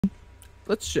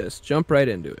let's just jump right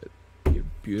into it. You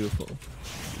beautiful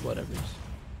whatevers.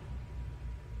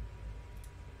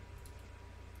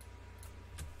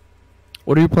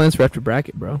 What are your plans for after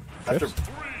bracket, bro? After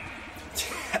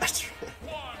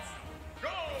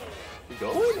we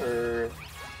going or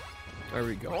Are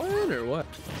we going or what?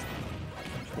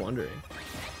 Just wondering.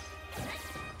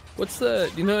 What's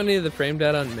the? Do you know any of the frame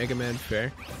data on Mega Man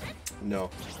Fair? no?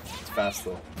 It's fast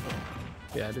though.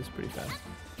 Yeah, it is pretty fast,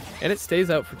 and it stays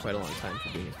out for quite a long time for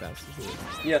being as fast as it is.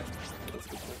 Yeah, that's a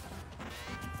good point.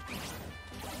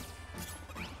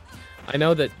 I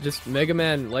know that just Mega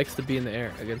Man likes to be in the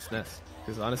air against Ness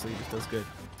because honestly, he just does good.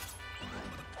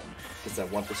 It's that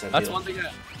 1%. That's heal. one thing.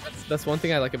 That's one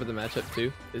thing I like about the matchup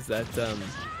too. Is that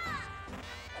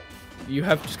you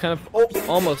have just kind of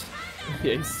almost.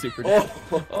 Yeah, he's super dead.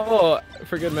 Oh,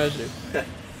 for good measure.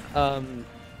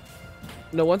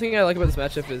 No, one thing I like about this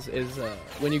matchup is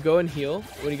when you go and heal,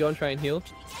 when you go and try and heal,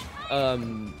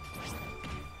 Mega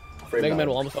Man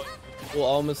will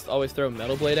almost always throw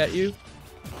Metal Blade at you,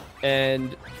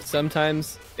 and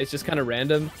sometimes it's just kind of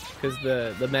random because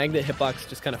the magnet hitbox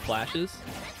just kind of flashes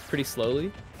pretty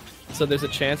slowly. So there's a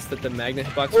chance that the magnet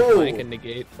hitbox will flank and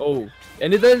negate. Oh,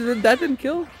 and that didn't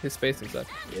kill? His spacing sucked.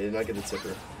 Yeah, he did not get the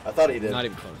tipper. I thought he did. Not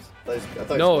even close. I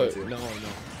thought No, he was going to. no. I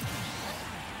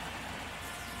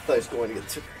thought he was going to get the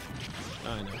tipper.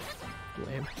 I know.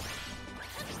 Lame.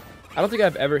 I don't think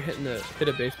I've ever hit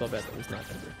a baseball bat that was not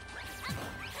tipper.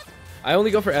 I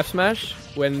only go for F smash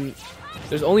when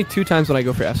there's only 2 times when I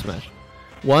go for F smash.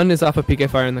 One is off a PK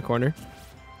fire in the corner.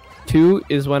 2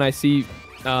 is when I see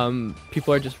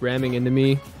people are just ramming into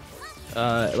me,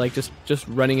 like just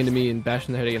running into me and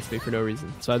bashing their head against me for no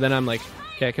reason. So then I'm like,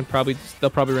 okay,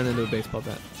 they'll probably run into a baseball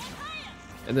bat,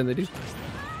 and then they do.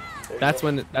 That's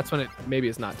when it maybe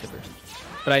it's not tipper,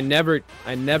 but I never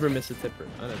miss a tipper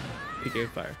on a PK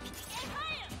fire.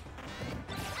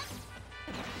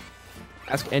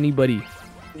 Ask anybody.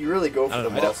 You really go for the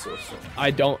muscle.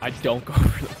 I don't go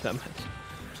for them that much.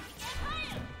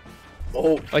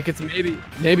 Oh, Like it's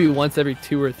maybe once every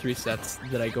 2 or 3 sets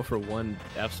that I go for one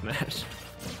F smash.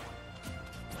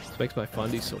 This makes my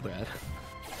fundy so bad.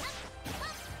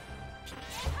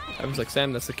 I was like,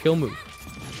 Sam, that's the kill move.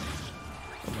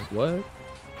 I'm like, what?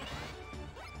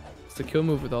 It's the kill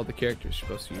move with all the characters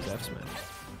you're supposed to use F smash.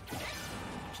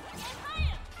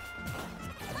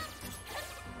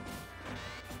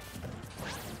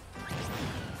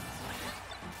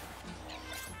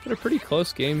 Got a pretty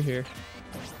close game here.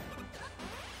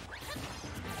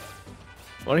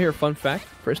 Want to hear a fun fact?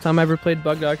 First time I ever played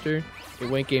BugDoctor, it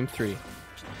went game 3.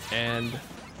 And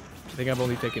I think I've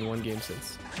only taken 1 game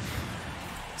since.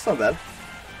 it's not bad.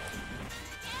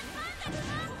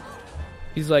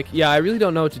 He's like, yeah, I really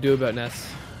don't know what to do about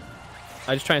Ness.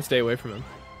 I just try and stay away from him.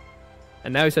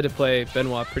 And now he's had to play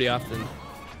Benoit pretty often,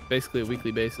 basically a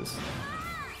weekly basis.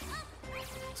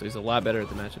 So he's a lot better at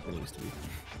the matchup than he used to be.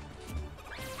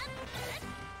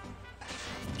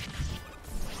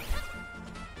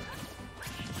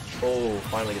 Oh,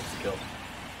 finally gets the kill.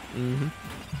 Mm-hmm.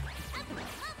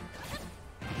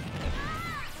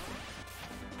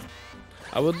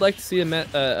 I would like to see a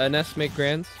Ness make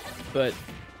grands, but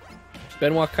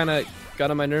Benoit kind of got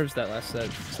on my nerves that last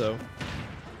set, so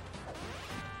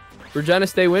we're trying to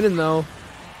stay winning though.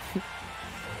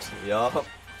 Yup.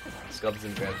 Scubs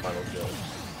in grand finals go.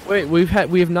 Wait, we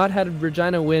have not had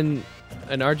Regina win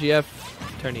an RGF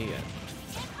tourney yet.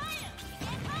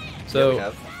 So yeah, we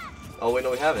have. Oh wait,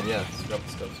 no, we haven't. Yeah, Scub.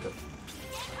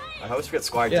 I always forget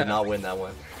Squire did not win that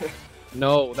one.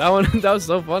 no, that was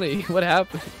so funny. What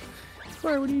happened?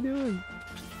 Squire, what are you doing?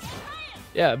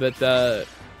 Yeah, but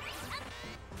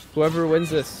whoever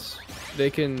wins this, they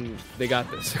got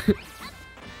this.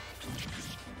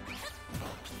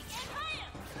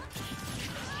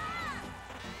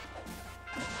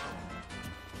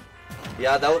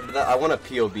 Yeah, I want a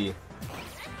POB. I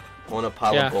want a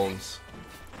pile of bones.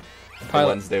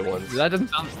 Wednesday ones. That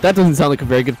doesn't sound like a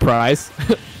very good prize.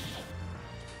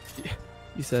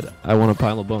 You said I want a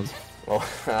pile of bones. Oh,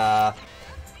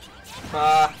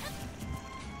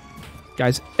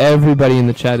 guys, everybody in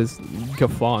the chat is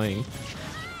guffawing. Is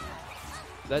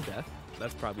that death?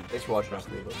 That's probably. Thanks for watching us.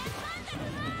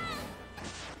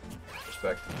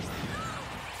 Respect.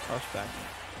 Respect.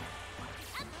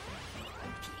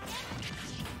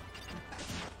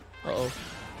 Uh-oh.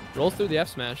 Rolls through the F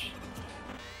smash.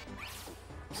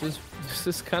 This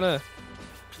is kind of.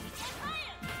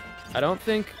 I don't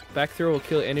think back throw will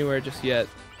kill anywhere just yet.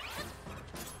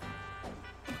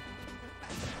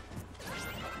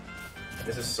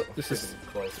 This is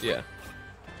close. Yeah.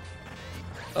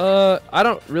 I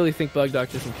don't really think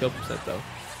BugDoctor can kill percent though.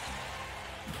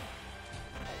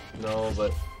 No,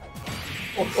 but...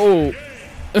 Oh!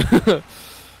 That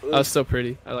was so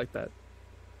pretty. I like that.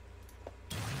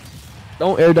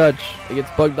 Don't air dodge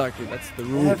against BugDoctor. That's the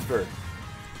rule. Never.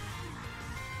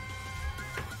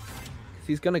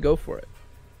 He's gonna go for it.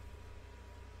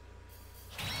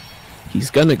 He's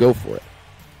gonna go for it.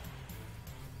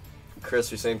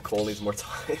 Chris, you're saying Cole needs more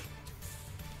time.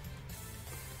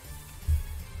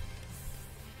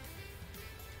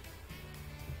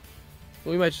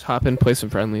 We might just hop in, play some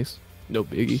friendlies. No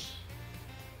biggie.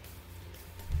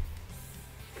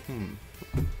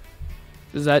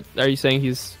 Is that? Are you saying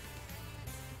he's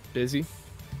busy?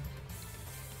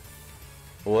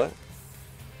 What?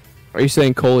 Are you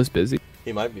saying Cole is busy?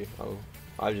 He might be.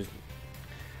 I just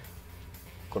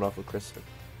going off with Chris.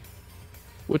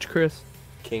 Which Chris?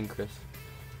 King Chris.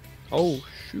 Oh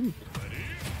shoot!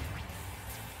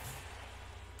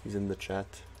 He's in the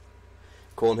chat.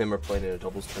 Cole and him are playing in a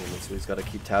doubles tournament, so he's got to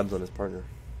keep tabs on his partner.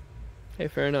 Hey,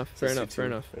 fair enough. Fair enough. Fair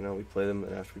enough. Right now we play them,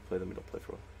 and after we play them, we don't play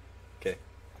for a while. Okay.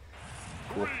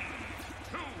 Cool.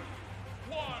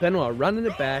 Benoit running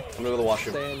it back. I'm gonna go to the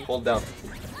washroom. Saying, hold down.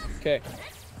 Okay.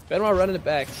 Benoit running it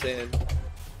back, saying,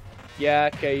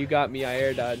 "Yeah, okay, you got me. I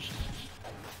air dodged,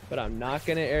 but I'm not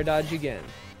gonna air dodge again."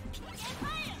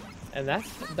 And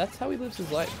that's how he lives his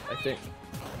life, I think.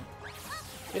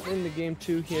 Getting into game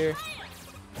 2 here.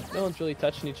 No one's really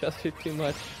touching each other too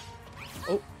much.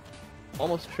 Oh,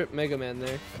 almost tripped Mega Man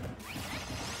there.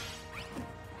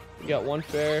 We got one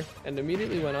fair and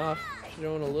immediately went off,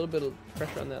 showing a little bit of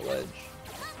pressure on that ledge.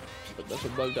 But that's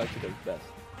what BugDoctor does best.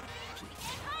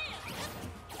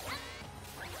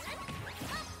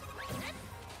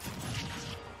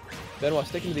 Benoit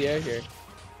sticking to the air here.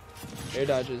 Air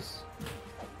dodges.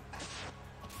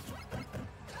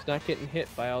 He's not getting hit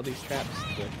by all these traps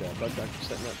that BugDoctor's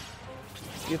setting up.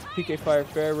 He gets PK Fire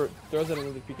fair, throws out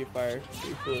another PK Fire.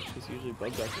 Pretty foolish because usually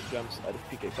BugDoctor jumps out of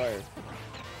PK Fire.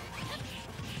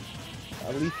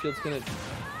 Leaf Shield's gonna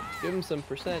give him some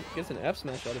percent. Gets an F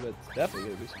smash out of it. It's definitely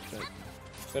gonna do some percent.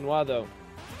 Benoit though,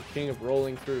 the king of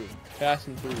rolling through,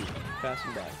 passing through,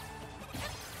 passing by.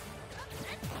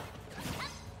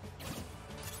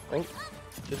 Oh,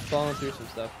 just falling through some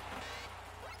stuff.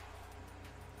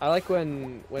 I like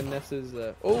when Ness is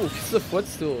oh, it's a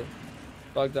footstool.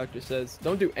 BugDoctor says,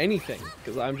 don't do anything,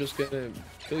 because I'm just gonna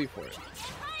kill you for it.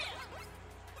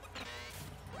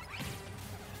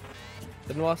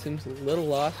 Benoit seems a little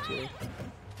lost here.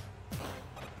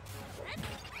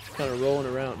 Just kind of rolling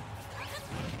around.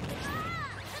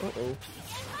 Uh-oh.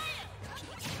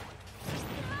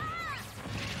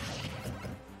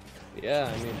 Yeah,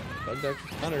 I mean,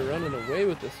 BugDoctor's kind of running away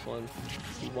with this one.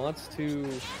 He wants to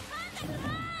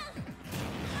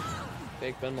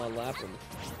make Benoit lap him.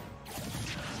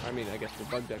 I mean, I guess for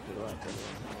BugDoctor to lap him.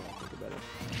 Think about it.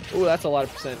 Ooh, that's a lot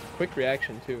of percent. Quick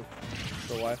reaction, too,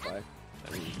 for Wi-Fi. I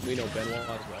mean, we know Benoit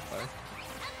has Wi-Fi.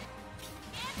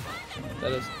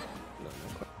 That is... No,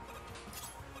 no.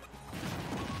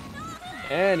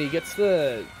 And he gets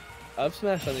the up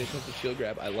smash on the attempted shield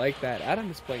grab. I like that.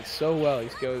 Adam is playing so well. He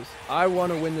goes, I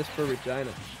want to win this for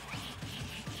Regina.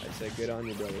 I say, good on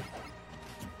you, brother.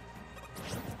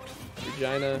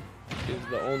 Regina is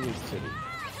the only city.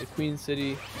 The Queen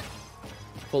City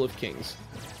full of kings.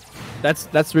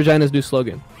 That's Regina's new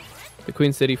slogan. The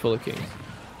Queen City full of kings.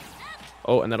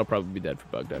 Oh, and that'll probably be dead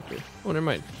for BugDoctor. Oh, never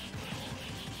mind.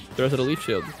 Throws out a leaf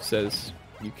shield. Says,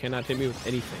 you cannot hit me with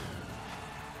anything.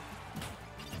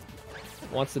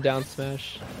 Wants the down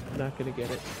smash. Not gonna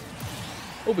get it.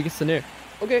 Oh, but gets the nair.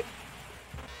 Okay.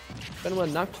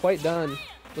 Benoit not quite done.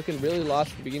 Looking really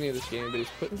lost at the beginning of this game, but he's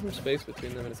putting some space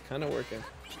between them and it's kind of working.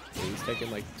 Yeah, he's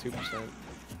taking like 2%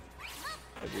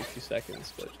 every few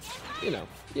seconds, but you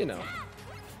know.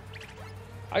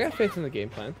 I got faith in the game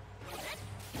plan.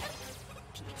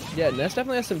 Yeah, Ness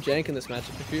definitely has some jank in this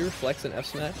matchup. If he reflects an F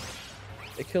smash,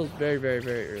 it kills very, very,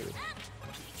 very early.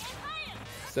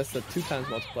 So that's the 2x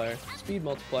multiplier, speed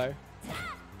multiplier.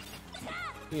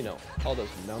 You know, all those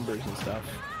numbers and stuff.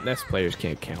 Ness players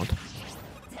can't count.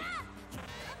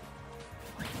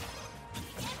 I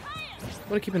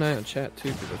want to keep an eye on chat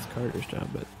too, because that's Carter's job,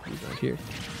 but he's not here.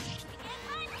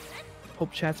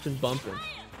 Hope chat's been bumping.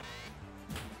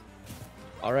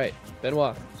 Alright,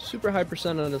 Benoit, super high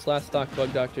percent on his last stock,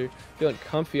 BugDoctor. Feeling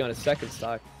comfy on his second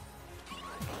stock.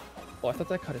 Oh, I thought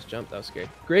that caught his jump. That was scary.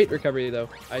 Great recovery though.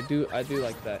 I do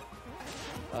like that.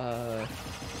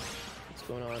 What's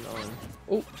going on?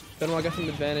 Oh, Benoit got some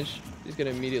advantage. He's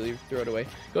gonna immediately throw it away.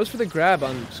 Goes for the grab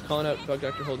on just calling out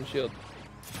BugDoctor holding shield.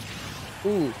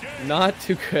 Ooh, not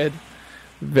too good.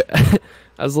 That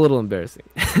was a little embarrassing.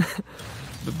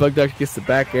 But BugDoctor gets the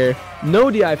back air.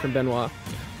 No DI from Benoit.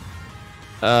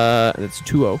 And it's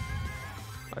 2-0.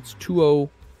 That's 2-0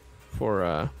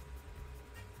 for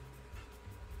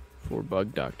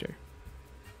BugDoctor.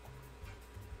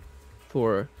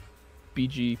 For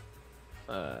BG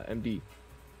MD.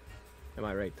 Am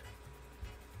I right?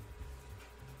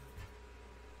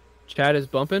 Chat is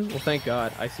bumping? Well, thank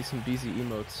God. I see some BZ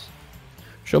emotes.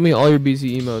 Show me all your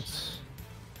BZ emotes.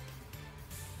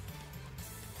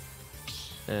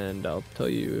 And I'll tell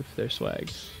you if they're swag.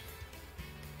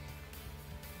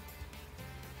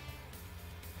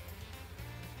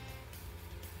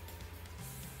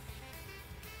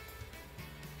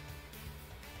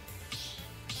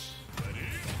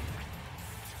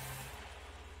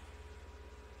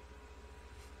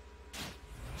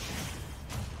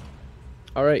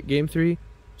 Alright, game 3.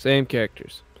 Same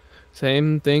characters.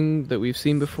 Same thing that we've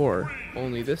seen before.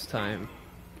 Only this time,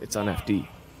 it's on FD.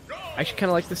 I actually kind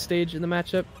of like this stage in the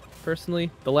matchup,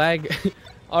 personally. The lag,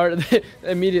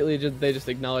 immediately they just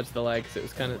acknowledged the lag because it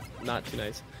was kind of not too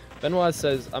nice. Benoit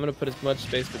says, I'm going to put as much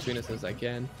space between us as I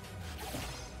can.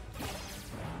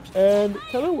 And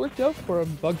kind of worked out for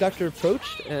him. BugDoctor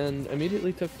approached and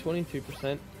immediately took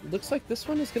 22%. Looks like this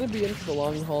one is going to be in for the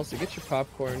long haul, so get your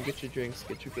popcorn, get your drinks,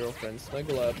 get your girlfriend,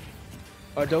 snuggle up.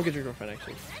 Oh, don't get your girlfriend,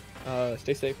 actually.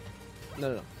 Stay safe.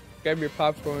 No. Grab your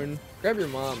popcorn, grab your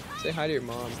mom, say hi to your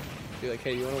mom. Be like,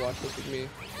 hey, you want to watch this with me?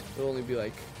 It'll only be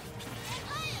like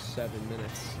 7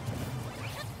 minutes.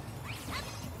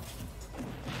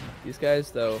 These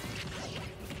guys, though,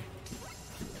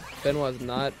 Benoit's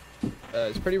not...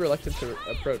 is pretty reluctant to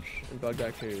approach, and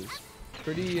BugDoctor is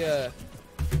pretty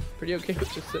okay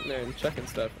with just sitting there and checking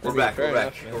stuff. We're back.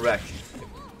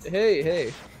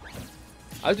 Hey.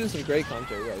 I was doing some great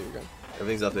commentary while you were gone.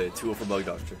 Everything's updated. 2-0 for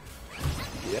BugDoctor.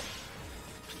 Yep.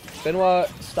 Benoit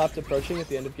stopped approaching at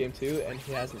the end of game 2, and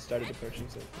he hasn't started approaching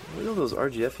since. Look at all those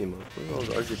RGF emotes. Look at all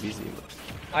those RGB emotes.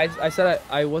 I said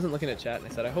I wasn't looking at chat,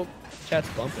 and I said I hope chat's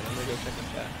bumping. I'm gonna go check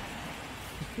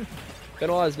the chat.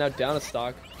 Benoit is now down a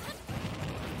stock.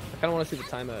 I kind of want to see the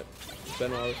timeout.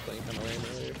 Benoit was playing kind of lame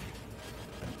earlier.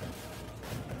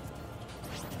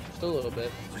 Still a little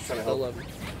bit. Just trying to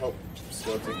help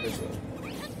Skeleton his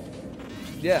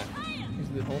Yeah. He's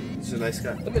the home. He's a nice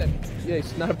guy. Look at him. Yeah,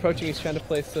 he's not approaching, he's trying to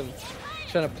play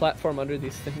trying to platform under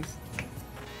these things.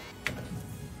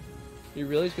 You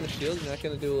really just gonna shield? You're not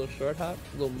gonna do a little short hop?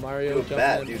 A little Mario jump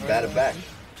bad, dude, bad it back.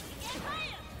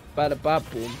 Bada bop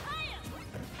boom.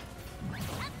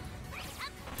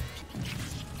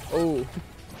 Oh.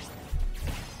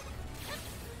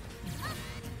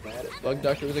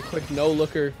 BugDoctor with a quick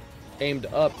no-looker aimed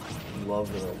up.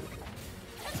 Love it.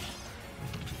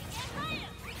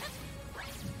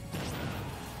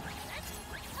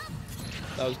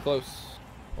 That was close.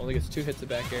 Only gets 2 hits of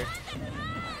back air.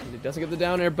 And he doesn't get the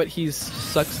down air, but he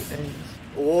sucks ends.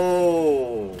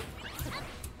 Whoa.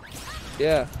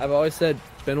 Yeah, I've always said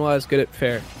Benoit is good at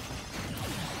fair.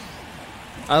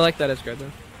 I like that as good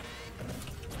though.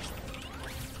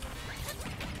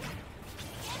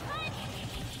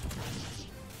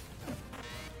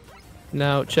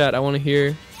 Now, chat, I want to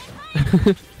hear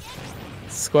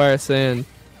Squire saying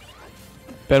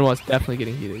Benoit's definitely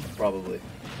getting heated. Probably.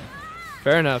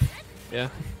 Fair enough. Yeah.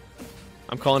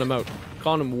 I'm calling him out.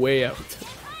 Calling him way out.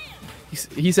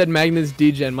 He said Magnus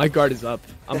degen. My guard is up.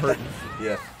 I'm hurting.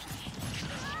 Yeah.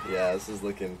 Yeah, this is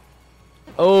looking...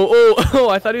 Oh,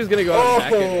 I thought he was going to go out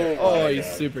back in there. Oh, he's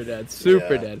super dead.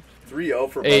 Super dead. 3-0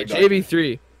 for Hey, BugDoctor.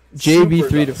 JB3.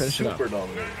 JB3 to finish it up. Super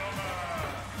dominant.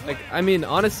 Like, I mean,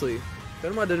 honestly,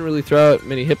 Benoit didn't really throw out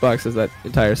many hitboxes that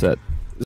entire set.